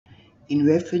In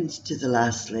reference to the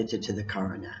last letter to the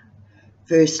coroner,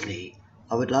 firstly,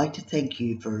 I would like to thank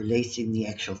you for releasing the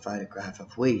actual photograph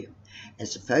of William,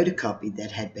 as the photocopy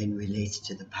that had been released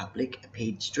to the public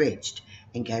appeared stretched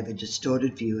and gave a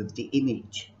distorted view of the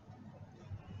image.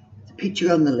 The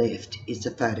picture on the left is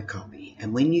the photocopy,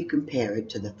 and when you compare it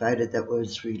to the photo that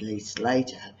was released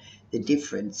later, the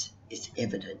difference is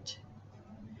evident.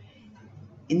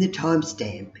 In the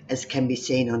timestamp, as can be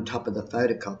seen on top of the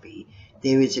photocopy,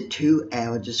 there is a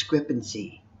 2-hour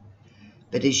discrepancy.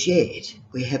 But as yet,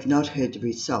 we have not heard the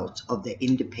results of the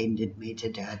independent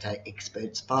metadata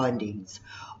experts' findings,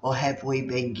 or have we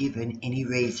been given any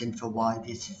reason for why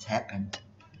this has happened.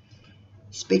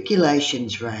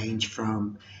 Speculations range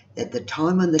from that the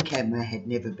time on the camera had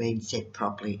never been set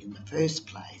properly in the first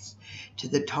place, to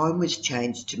the time was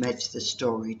changed to match the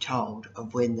story told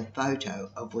of when the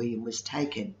photo of William was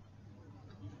taken.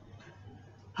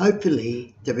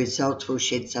 Hopefully, the results will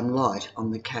shed some light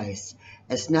on the case,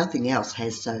 as nothing else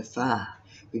has so far,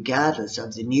 regardless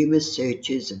of the numerous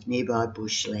searches of nearby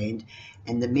bushland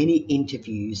and the many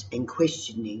interviews and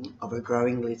questioning of a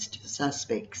growing list of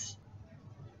suspects.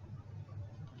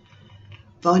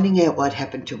 Finding out what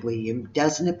happened to William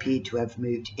doesn't appear to have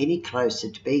moved any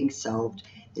closer to being solved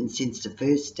than since the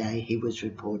first day he was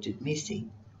reported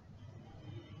missing.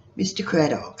 Mr.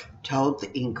 Craddock told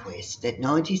the inquest that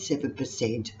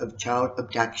 97% of child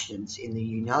abductions in the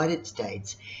United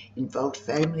States involved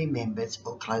family members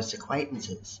or close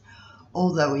acquaintances,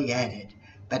 although he added,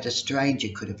 but a stranger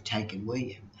could have taken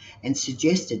William, and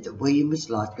suggested that William was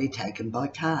likely taken by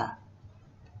car.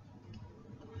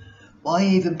 Why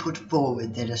even put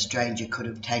forward that a stranger could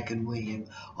have taken William,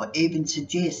 or even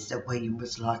suggest that William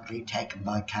was likely taken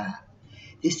by car?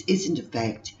 This isn't a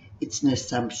fact, it's an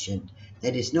assumption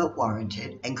that is not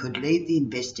warranted and could lead the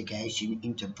investigation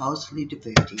into falsely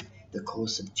diverting the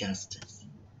course of justice.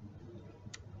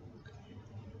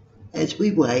 As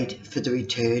we wait for the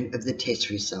return of the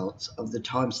test results of the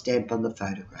timestamp on the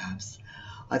photographs,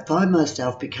 I find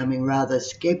myself becoming rather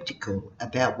sceptical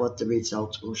about what the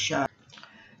results will show.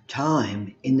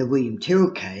 Time in the William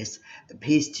Tyrrell case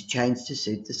appears to change to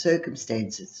suit the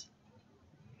circumstances.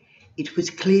 It was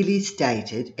clearly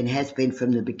stated, and has been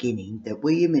from the beginning, that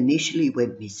William initially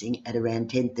went missing at around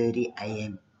 10:30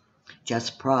 a.m,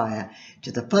 just prior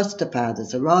to the foster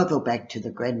father's arrival back to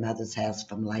the grandmother's house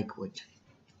from Lakewood.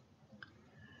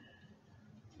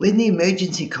 When the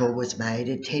emergency call was made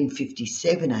at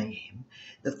 10:57 a.m,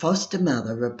 the foster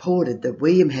mother reported that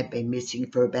William had been missing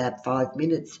for about 5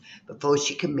 minutes before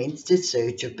she commenced a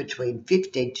search of between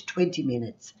 15 to 20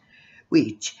 minutes,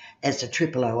 which, as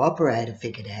the O operator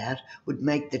figured out, would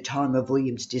make the time of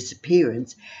William's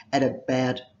disappearance at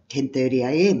about 10:30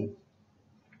 a.m.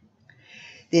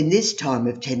 Then this time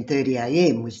of 10:30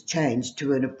 a.m. was changed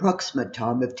to an approximate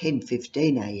time of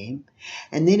 10:15 a.m,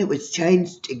 and then it was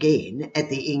changed again at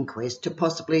the inquest to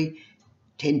possibly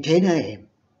 10:10 a.m.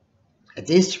 At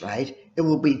this rate, it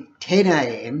will be 10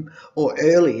 a.m. or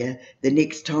earlier the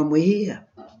next time we're here.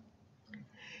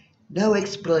 No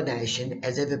explanation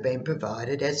has ever been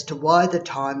provided as to why the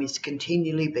time is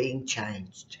continually being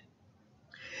changed.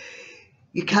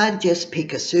 You can't just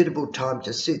pick a suitable time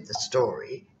to suit the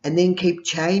story and then keep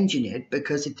changing it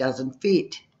because it doesn't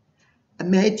fit.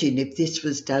 Imagine if this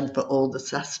was done for all the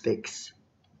suspects.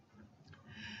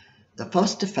 The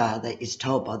foster father is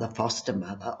told by the foster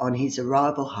mother on his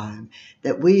arrival home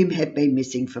that William had been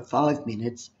missing for 5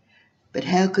 minutes, but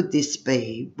how could this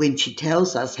be when she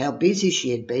tells us how busy she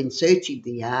had been searching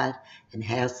the yard and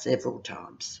house several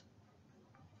times?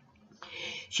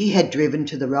 She had driven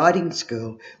to the riding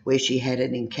school where she had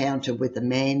an encounter with a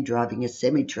man driving a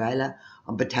semi-trailer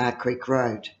on Battar Creek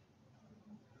Road.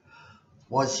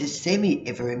 Was this semi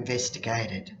ever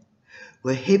investigated?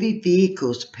 Were heavy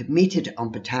vehicles permitted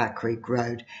on Battar Creek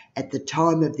Road at the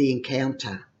time of the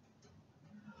encounter?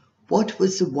 What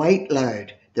was the weight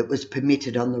load that was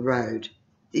permitted on the road?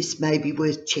 This may be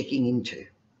worth checking into.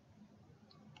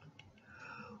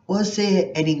 Was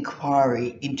there an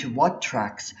inquiry into what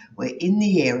trucks were in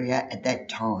the area at that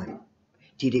time?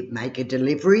 Did it make a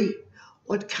delivery?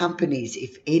 What companies,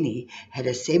 if any, had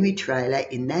a semi-trailer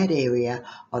in that area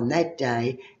on that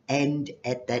day and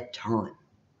at that time?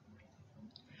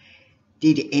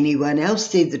 Did anyone else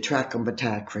see the truck on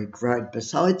Battar Creek Road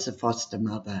besides the foster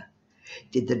mother?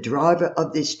 Did the driver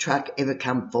of this truck ever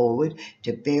come forward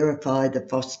to verify the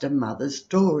foster mother's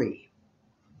story?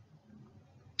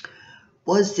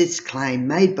 Was this claim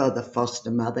made by the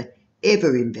foster mother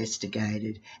ever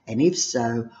investigated, and if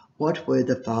so, what were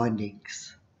the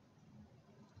findings?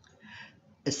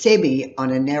 A semi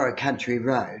on a narrow country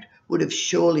road would have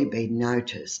surely been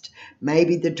noticed.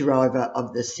 Maybe the driver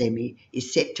of the semi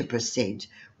is set to present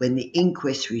when the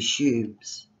inquest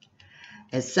resumes,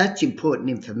 as such important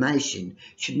information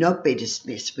should not be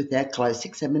dismissed without close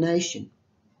examination.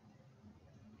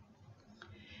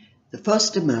 The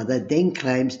foster mother then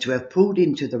claims to have pulled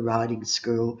into the riding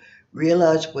school,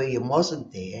 realised William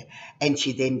wasn't there, and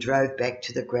she then drove back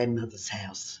to the grandmother's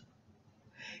house.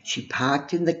 She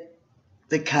parked in the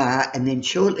car and then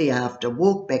shortly after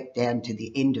walked back down to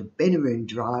the end of Benaroon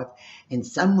Drive, and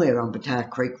somewhere on Batar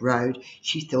Creek Road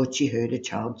she thought she heard a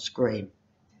child scream.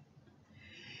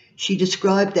 She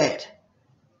described that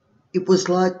it was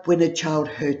like when a child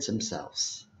hurts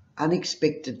themselves.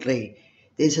 Unexpectedly,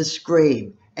 there's a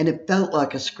scream, and it felt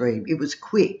like a scream. It was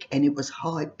quick and it was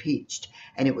high-pitched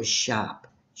and it was sharp,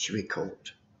 she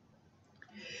recalled.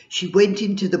 She went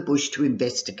into the bush to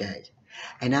investigate,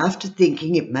 and after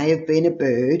thinking it may have been a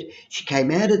bird, she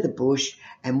came out of the bush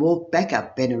and walked back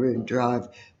up Benaroon Drive,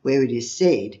 where it is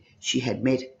said she had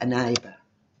met a neighbour.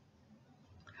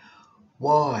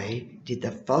 Why did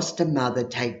the foster mother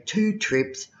take 2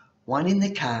 trips, one in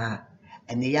the car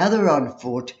and the other on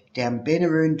foot, down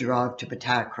Benaroon Drive to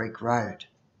Batar Creek Road?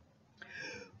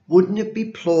 Wouldn't it be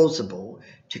plausible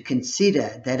to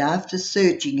consider that after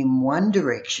searching in one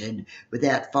direction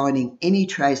without finding any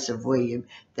trace of William,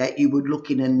 that you would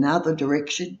look in another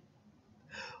direction?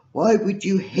 Why would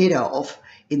you head off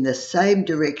in the same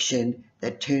direction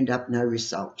that turned up no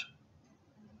result?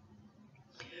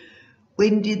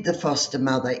 When did the foster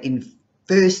mother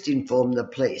first inform the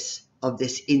police of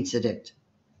this incident?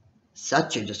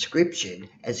 Such a description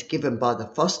as given by the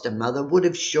foster mother would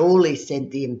have surely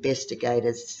sent the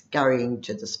investigators scurrying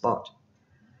to the spot.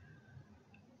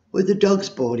 Were the dogs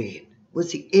brought in?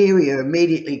 Was the area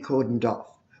immediately cordoned off?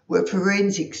 Were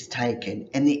forensics taken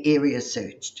and the area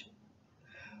searched?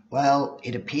 Well,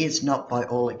 it appears not by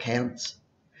all accounts.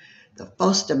 The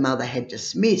foster mother had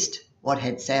dismissed what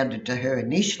had sounded to her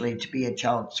initially to be a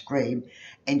child's scream,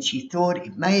 and she thought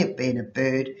it may have been a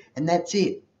bird, and that's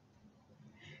it.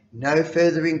 No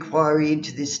further inquiry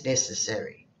into this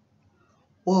necessary.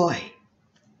 Why?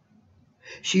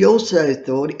 She also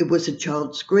thought it was a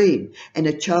child's scream and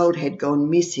a child had gone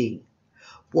missing.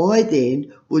 Why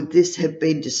then would this have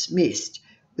been dismissed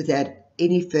without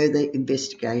any further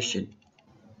investigation?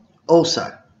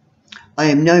 Also, I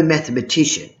am no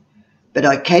mathematician, but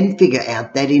I can figure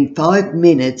out that in 5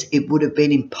 minutes it would have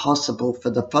been impossible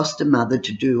for the foster mother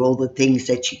to do all the things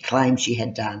that she claimed she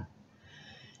had done.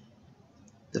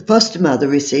 The foster mother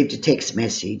received a text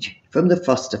message from the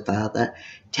foster father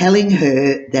telling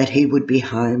her that he would be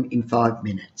home in 5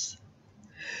 minutes.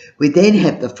 We then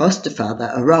have the foster father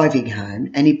arriving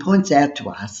home, and he points out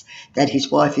to us that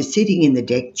his wife is sitting in the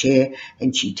deck chair,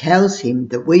 and she tells him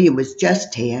that William was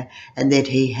just here and that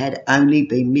he had only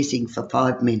been missing for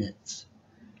 5 minutes.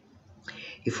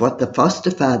 If what the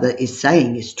foster father is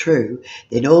saying is true,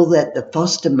 then all that the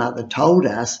foster mother told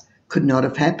us could not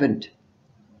have happened.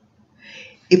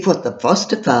 If what the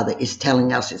foster father is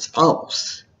telling us is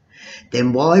false,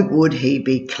 then why would he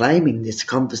be claiming this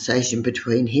conversation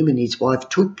between him and his wife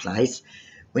took place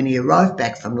when he arrived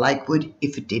back from Lakewood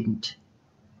if it didn't?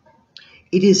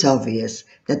 It is obvious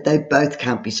that they both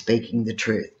can't be speaking the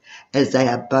truth, as they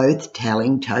are both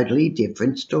telling totally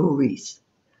different stories.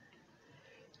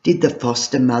 Did the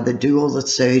foster mother do all the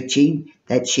searching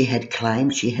that she had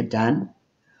claimed she had done?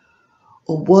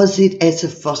 Or was it, as the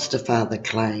foster father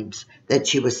claims, that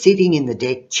she was sitting in the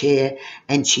deck chair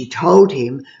and she told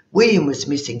him William was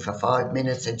missing for 5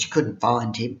 minutes and she couldn't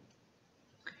find him?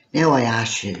 Now I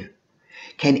ask you,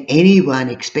 can anyone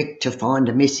expect to find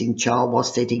a missing child while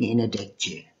sitting in a deck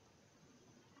chair?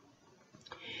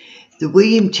 The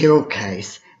William Tyrrell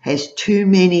case has too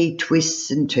many twists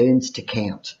and turns to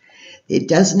count. There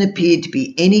doesn't appear to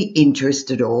be any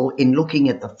interest at all in looking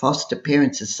at the foster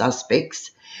parents as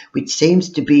suspects, which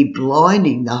seems to be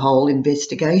blinding the whole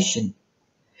investigation.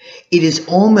 It is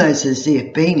almost as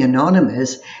if being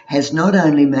anonymous has not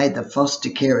only made the foster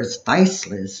carers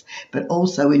faceless, but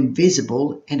also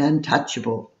invisible and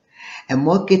untouchable. And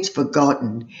what gets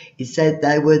forgotten is that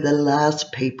they were the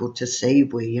last people to see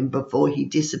William before he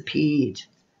disappeared.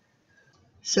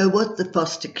 So what the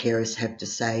foster carers have to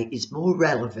say is more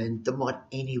relevant than what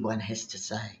anyone has to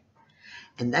say.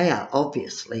 And they are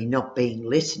obviously not being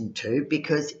listened to,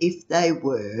 because if they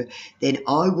were, then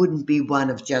I wouldn't be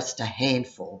one of just a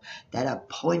handful that are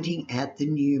pointing out the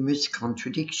numerous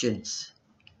contradictions.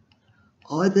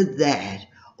 Either that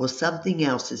or something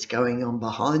else is going on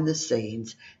behind the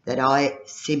scenes that I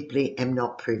simply am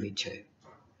not privy to.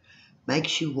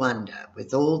 Makes you wonder,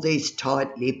 with all these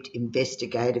tight-lipped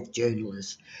investigative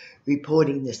journalists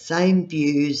reporting the same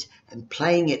views and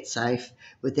playing it safe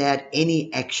without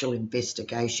any actual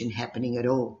investigation happening at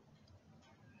all.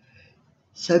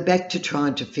 So back to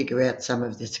trying to figure out some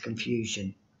of this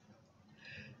confusion.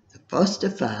 The foster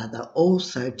father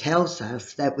also tells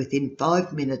us that within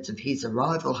 5 minutes of his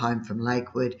arrival home from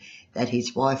Lakewood, that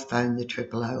his wife phoned the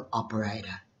 000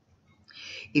 operator.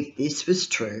 If this was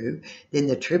true, then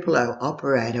the 000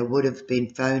 operator would have been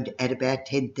phoned at about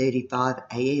 10:35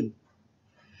 a.m.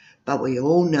 But we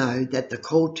all know that the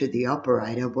call to the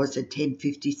operator was at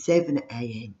 10:57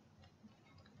 a.m.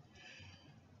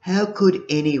 How could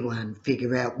anyone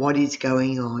figure out what is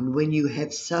going on when you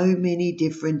have so many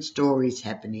different stories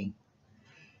happening?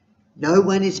 No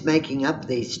one is making up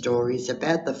these stories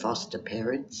about the foster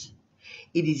parents.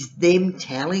 It is them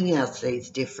telling us these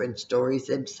different stories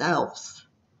themselves.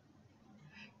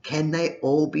 Can they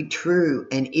all be true?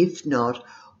 And if not,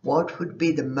 what would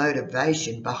be the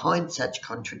motivation behind such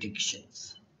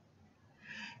contradictions?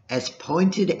 As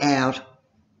pointed out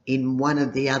in one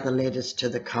of the other letters to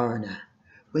the coroner,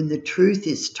 when the truth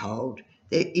is told,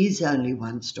 there is only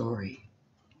one story.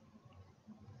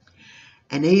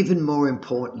 And even more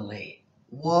importantly,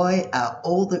 why are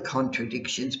all the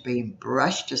contradictions being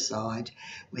brushed aside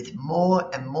with more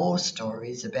and more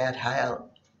stories about how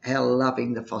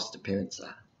loving the foster parents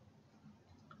are?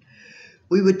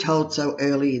 We were told so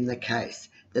early in the case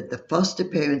that the foster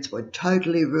parents were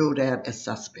totally ruled out as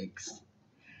suspects.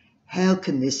 How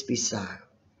can this be so?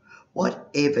 What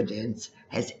evidence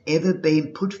has ever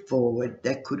been put forward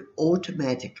that could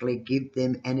automatically give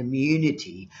them an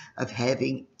immunity of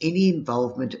having any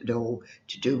involvement at all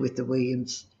to do with the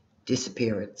Williams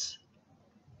disappearance?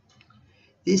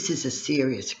 This is a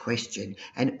serious question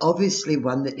and obviously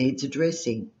one that needs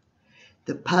addressing.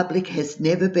 The public has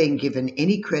never been given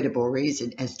any credible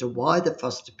reason as to why the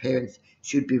foster parents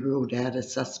should be ruled out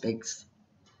as suspects.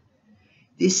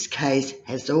 This case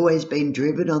has always been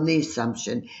driven on the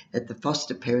assumption that the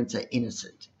foster parents are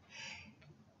innocent.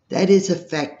 That is a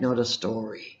fact, not a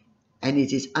story, and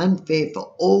it is unfair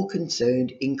for all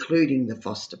concerned, including the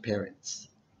foster parents.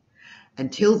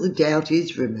 Until the doubt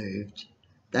is removed,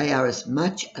 they are as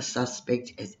much a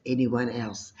suspect as anyone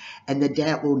else, and the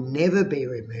doubt will never be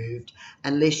removed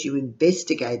unless you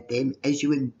investigate them as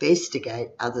you investigate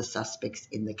other suspects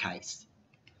in the case.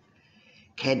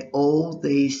 Can all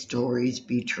these stories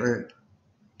be true?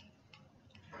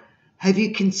 Have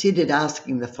you considered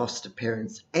asking the foster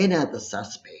parents and other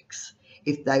suspects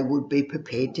if they would be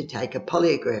prepared to take a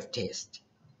polygraph test?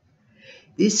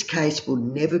 This case will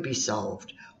never be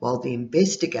solved while the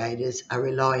investigators are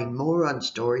relying more on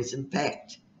stories than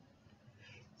fact.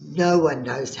 No one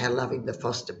knows how loving the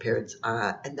foster parents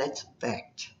are, and that's a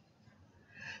fact.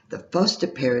 The foster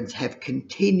parents have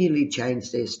continually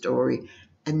changed their story,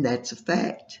 and that's a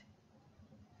fact.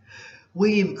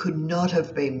 William could not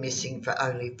have been missing for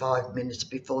only 5 minutes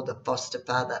before the foster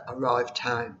father arrived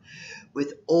home,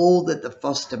 with all that the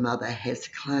foster mother has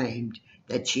claimed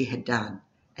that she had done,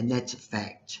 and that's a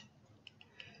fact.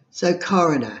 So,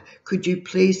 Coroner, could you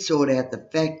please sort out the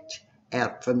fact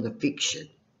out from the fiction?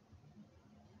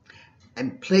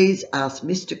 And please ask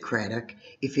Mr. Craddock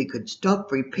if he could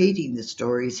stop repeating the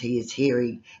stories he is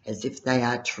hearing as if they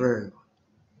are true.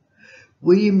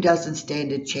 William doesn't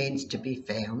stand a chance to be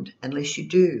found unless you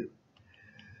do.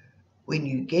 When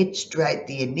you get straight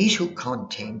the initial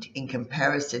content in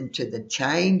comparison to the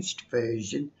changed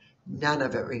version, none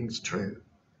of it rings true.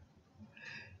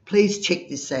 Please check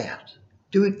this out.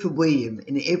 Do it for William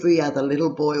and every other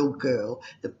little boy or girl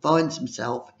that finds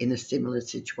himself in a similar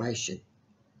situation.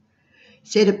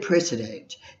 Set a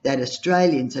precedent that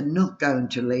Australians are not going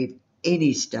to leave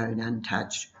any stone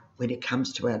untouched when it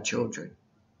comes to our children.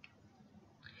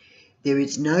 There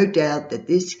is no doubt that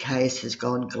this case has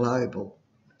gone global,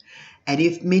 and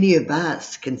if many of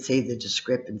us can see the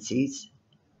discrepancies,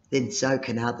 then so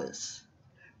can others,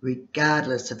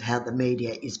 regardless of how the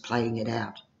media is playing it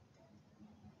out.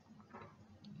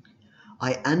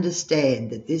 I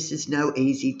understand that this is no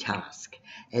easy task,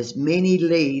 as many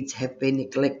leads have been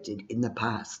neglected in the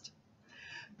past.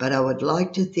 But I would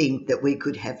like to think that we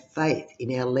could have faith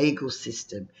in our legal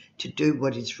system to do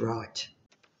what is right.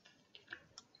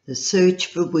 The search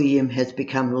for William has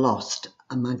become lost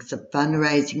amongst the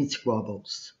fundraising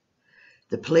squabbles,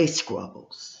 the police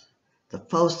squabbles, the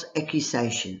false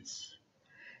accusations,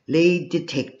 lead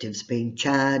detectives being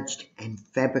charged and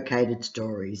fabricated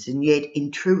stories, and yet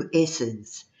in true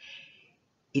essence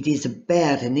it is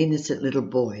about an innocent little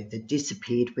boy that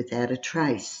disappeared without a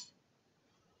trace.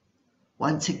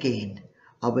 Once again,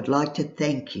 I would like to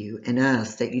thank you and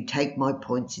ask that you take my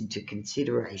points into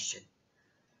consideration.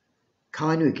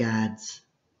 Kind regards,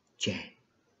 Jan.